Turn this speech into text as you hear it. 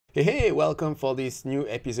Hey, welcome for this new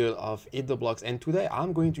episode of Eat the Blocks, and today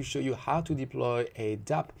I'm going to show you how to deploy a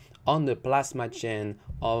DApp on the Plasma chain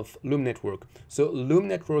of Loom Network. So Loom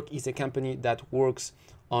Network is a company that works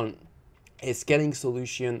on a scaling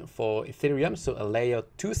solution for Ethereum, so a layer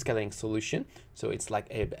 2 scaling solution. So it's like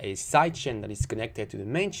a side chain that is connected to the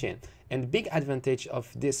main chain. And the big advantage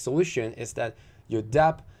of this solution is that your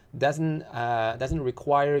DApp doesn't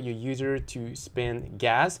require your user to spend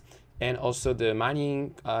gas, and also the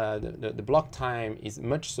mining, the block time is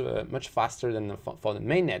much faster than for the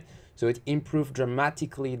mainnet. So it improved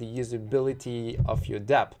dramatically the usability of your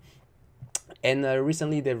DApp. And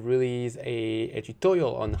recently they've released a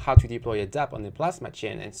tutorial on how to deploy a DApp on the Plasma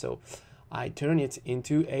chain, and so I turned it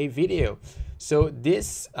into a video. So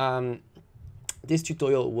this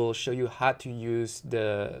tutorial will show you how to use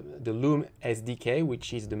the Loom SDK,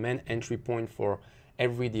 which is the main entry point for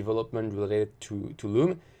every development related to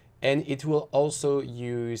Loom. And it will also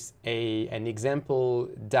use an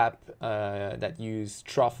example DApp that use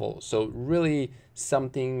Truffle. So really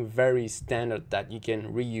something very standard that you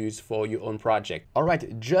can reuse for your own project. All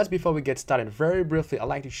right, just before we get started, very briefly, I'd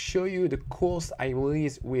like to show you the course I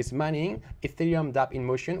released with mining, Ethereum Dapp in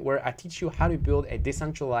Motion, where I teach you how to build a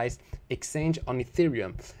decentralized exchange on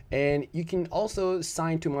Ethereum. And you can also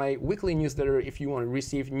sign to my weekly newsletter if you want to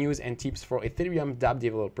receive news and tips for Ethereum Dapp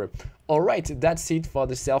developer. All right, that's it for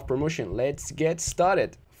the self-promotion. Let's get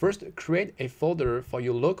started. First, create a folder for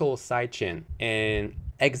your local sidechain and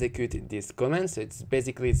execute this command. So it's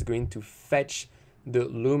going to fetch the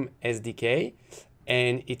Loom SDK,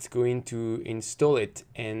 and it's going to install it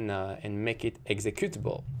and make it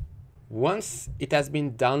executable. Once it has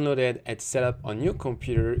been downloaded and set up on your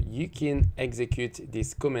computer, you can execute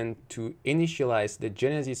this command to initialize the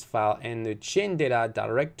Genesis file and the chain data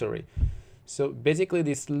directory. So basically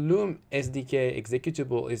this Loom SDK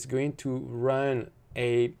executable is going to run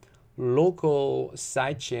a local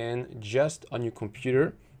sidechain just on your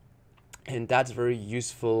computer, and that's very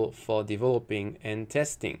useful for developing and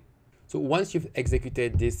testing. So once you've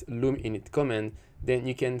executed this Loom init command, then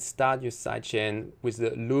you can start your sidechain with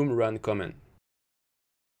the Loom run command.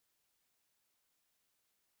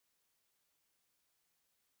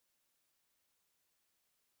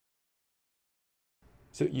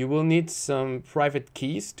 So you will need some private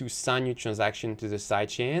keys to sign your transaction to the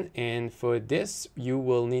sidechain, and for this you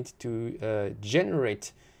will need to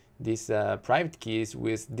generate these private keys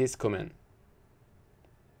with this command.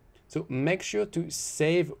 So make sure to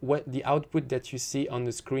save the output that you see on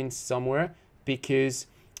the screen somewhere, because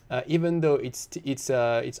even though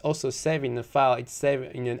it's also saved in a file, it's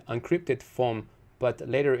saved in an encrypted form. But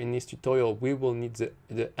later in this tutorial, we will need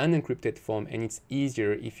the unencrypted form, and it's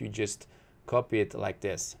easier if you just copy it like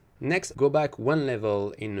this. Next, go back one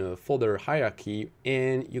level in a folder hierarchy,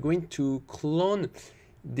 and you're going to clone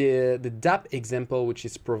the Dapp example, which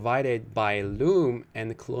is provided by Loom,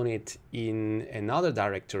 and clone it in another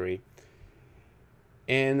directory.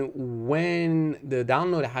 And when the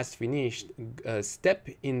download has finished, step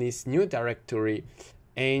in this new directory,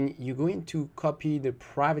 and you're going to copy the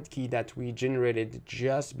private key that we generated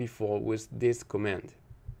just before with this command.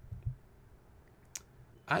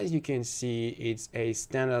 As you can see, it's a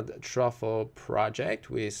standard Truffle project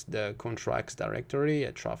with the contracts directory,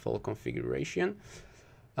 a Truffle configuration.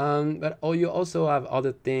 But you also have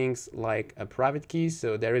other things like a private key.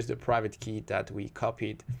 So there is the private key that we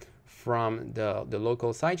copied from the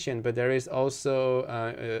local sidechain, but there is also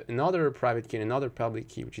another private key and another public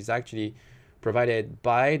key, which is actually provided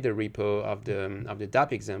by the repo of the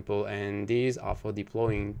Dapp example, and these are for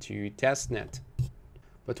deploying to testnet.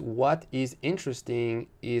 But what is interesting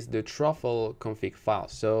is the Truffle config file.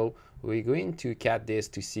 So we're going to cat this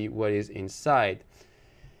to see what is inside.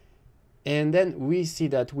 And then we see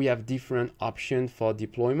that we have different options for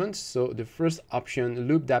deployment. So the first option,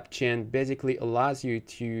 Loom DappChain, basically allows you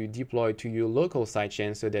to deploy to your local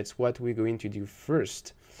sidechain. So that's what we're going to do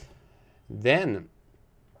first. Then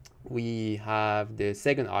we have the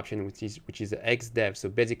second option, which is the XDev. So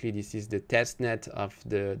basically this is the testnet of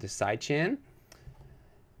the sidechain.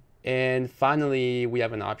 And finally, we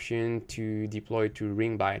have an option to deploy to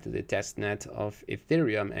Ringbyte, the testnet of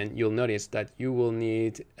Ethereum. And you'll notice that you will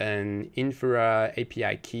need an infra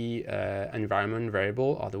API key environment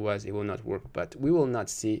variable, otherwise it will not work. But we will not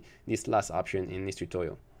see this last option in this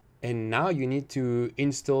tutorial. And now you need to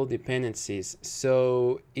install dependencies.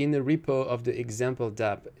 So in the repo of the example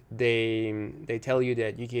Dapp, they tell you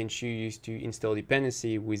that you can choose to install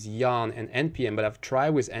dependency with yarn and npm, but I've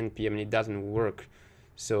tried with npm and it doesn't work.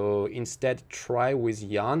 So instead try with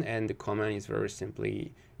yarn, and the command is very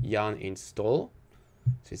simply yarn install.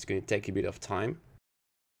 So it's going to take a bit of time.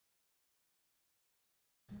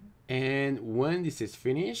 And when this is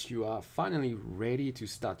finished, you are finally ready to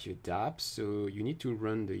start your dApp. So you need to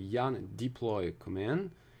run the yarn deploy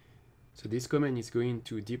command. So this command is going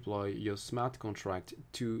to deploy your smart contract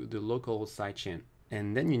to the local sidechain.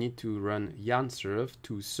 And then you need to run yarn serve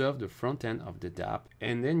to serve the front end of the dApp.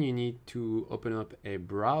 And then you need to open up a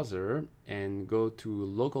browser and go to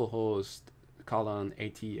localhost colon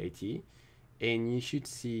 8080. And you should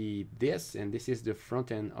see this, and this is the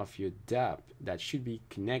front end of your dApp that should be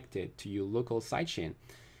connected to your local sidechain.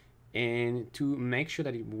 And to make sure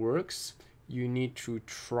that it works, you need to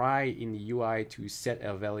try in the UI to set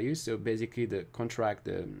a value. So basically the contract,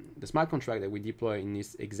 the smart contract that we deploy in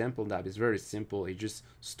this example dApp is very simple. It just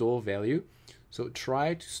store value. So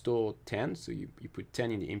try to store 10. So you put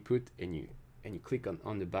 10 in the input and you click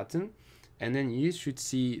on the button. And then you should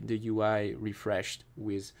see the UI refreshed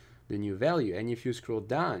with the new value. And if you scroll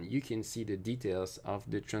down, you can see the details of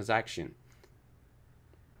the transaction.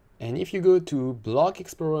 And if you go to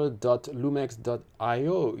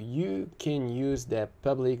blockexplorer.loomx.io, you can use the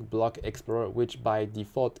public block explorer, which by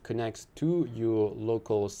default connects to your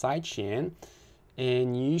local sidechain.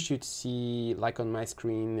 And you should see, like on my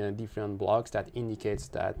screen, different blocks that indicates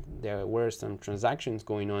that there were some transactions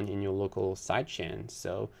going on in your local sidechain.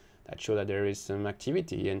 So that shows that there is some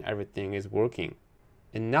activity and everything is working.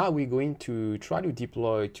 And now we're going to try to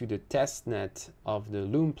deploy to the testnet of the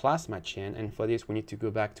Loom PlasmaChain. And for this, we need to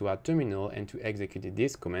go back to our terminal and to execute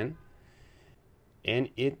this command. And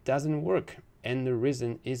it doesn't work. And the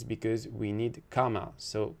reason is because we need Karma.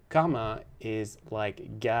 So Karma is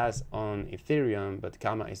like gas on Ethereum, but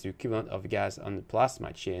Karma is the equivalent of gas on the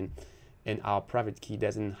PlasmaChain. And our private key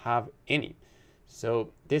doesn't have any.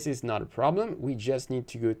 So this is not a problem. We just need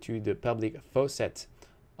to go to the public faucet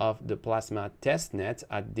of the Plasma testnet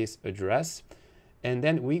at this address, and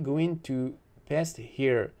then we're going to paste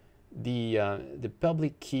here the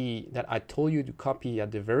public key that I told you to copy at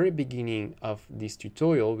the very beginning of this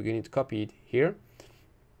tutorial. We're going to copy it here.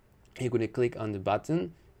 You're going to click on the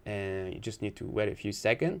button, and you just need to wait a few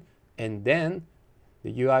seconds, and then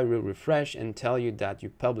the UI will refresh and tell you that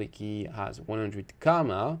your public key has 100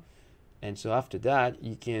 karma. And so after that,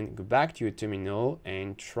 you can go back to your terminal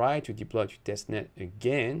and try to deploy to testnet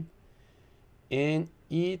again. And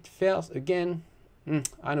it fails again.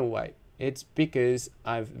 I know why. It's because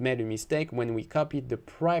I've made a mistake when we copied the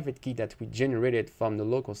private key that we generated from the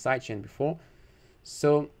local sidechain before.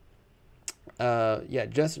 So yeah,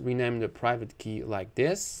 just rename the private key like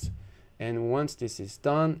this. And once this is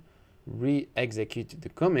done, re-execute the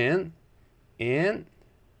command, and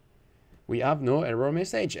we have no error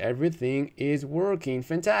message. Everything is working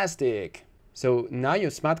fantastic. So now your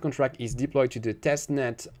smart contract is deployed to the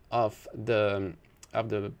testnet of the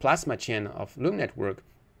PlasmaChain of Loom Network,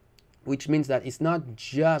 which means that it's not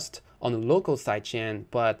just on the local sidechain,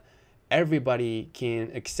 but everybody can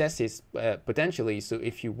access it potentially. So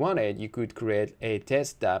if you wanted, you could create a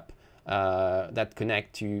test app that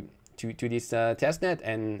connect to this testnet,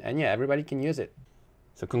 and yeah, everybody can use it.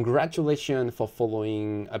 So congratulations for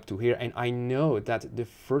following up to here. And I know that the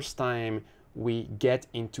first time we get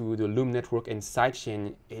into the Loom network and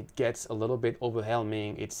sidechain, it gets a little bit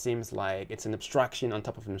overwhelming. It seems like it's an abstraction on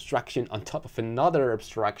top of an abstraction on top of another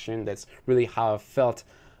abstraction. That's really how I felt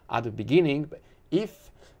at the beginning. But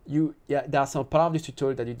if there are some part of this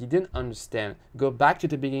tutorial that you didn't understand, go back to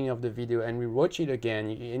the beginning of the video and rewatch it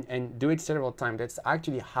again and do it several times. That's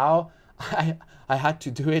actually how I had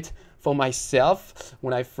to do it for myself.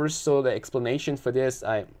 When I first saw the explanation for this,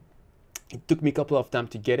 it took me a couple of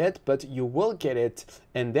times to get it, but you will get it,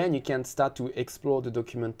 and then you can start to explore the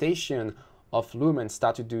documentation of Loom and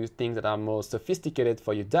start to do things that are more sophisticated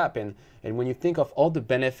for your dApp. And when you think of all the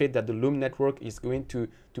benefit that the Loom network is going to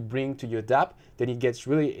bring to your dApp, then it gets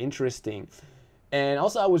really interesting. And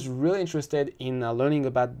also, I was really interested in learning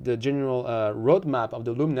about the general roadmap of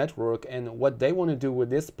the Loom network, and what they want to do with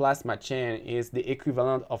this PlasmaChain is the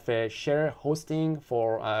equivalent of a share hosting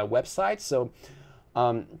for websites. So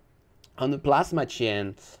on the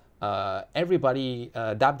PlasmaChain, everybody,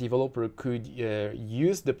 Dapp developer could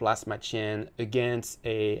use the PlasmaChain against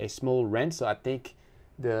a small rent. So I think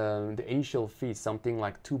the initial fee is something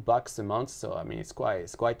like $2 a month. So I mean, it's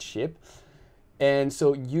quite cheap. And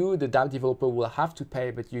so you, the Dapp developer, will have to pay,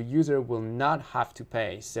 but your user will not have to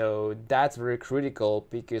pay. So that's very critical,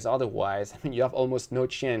 because otherwise, I mean, you have almost no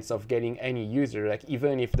chance of getting any user. Like,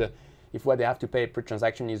 even if what they have to pay per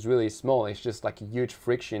transaction is really small, it's just like a huge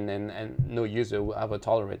friction, and no user will ever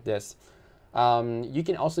tolerate this. You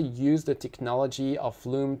can also use the technology of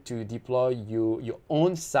Loom to deploy your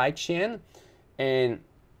own sidechain, and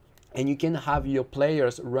you can have your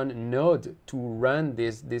players run node to run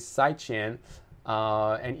this sidechain.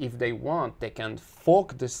 and if they want, they can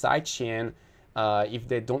fork the sidechain if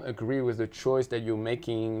they don't agree with the choice that you're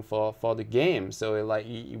making for the game. So like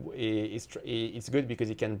it's good because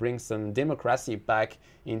it can bring some democracy back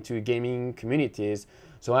into gaming communities.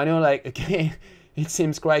 So I know, like, okay, it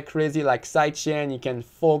seems quite crazy, like sidechain, you can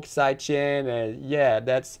fork sidechain, yeah,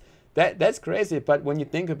 that's crazy, but when you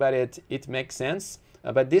think about it, it makes sense.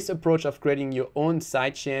 But this approach of creating your own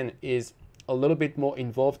sidechain is a little bit more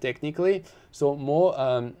involved technically. So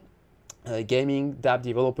more gaming Dapp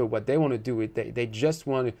developer, what they want to do is they just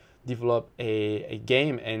want to develop a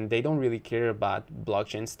game, and they don't really care about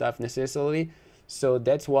blockchain stuff necessarily. So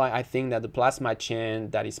that's why I think that the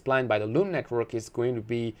PlasmaChain that is planned by the Loom network is going to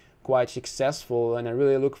be quite successful, and I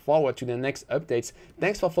really look forward to the next updates.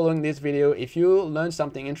 Thanks for following this video. If you learned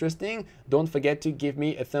something interesting, don't forget to give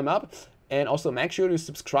me a thumb up, and also make sure to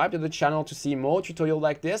subscribe to the channel to see more tutorials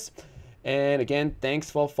like this. And again,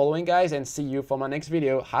 thanks for following, guys, and see you for my next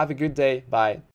video. Have a good day. Bye.